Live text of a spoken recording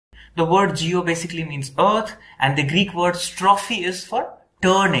The word geo basically means earth, and the Greek word strophy is for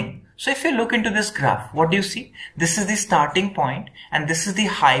turning. So if you look into this graph, what do you see? This is the starting point and this is the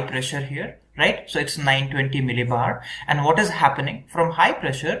high pressure here, right? So it's 920 millibar, and what is happening from high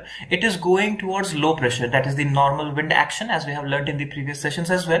pressure, it is going towards low pressure. That is the normal wind action, as we have learned in the previous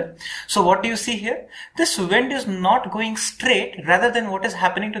sessions as well. So what do you see here? This wind is not going straight, rather than what is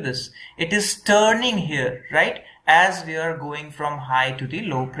happening to this? It is turning here, right? As we are going from high to the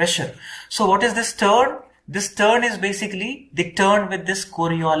low pressure. So what is this turn? This turn is basically the turn with this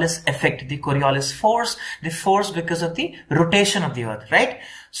Coriolis effect, the Coriolis force, the force because of the rotation of the earth, right?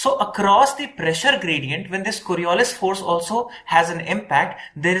 So across the pressure gradient, when this Coriolis force also has an impact,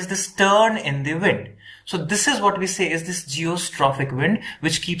 there is this turn in the wind. So this is what we say is this geostrophic wind,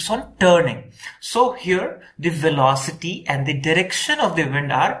 which keeps on turning. So here the velocity and the direction of the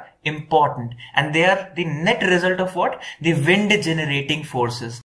wind are important, and they are the net result of what? The wind generating forces.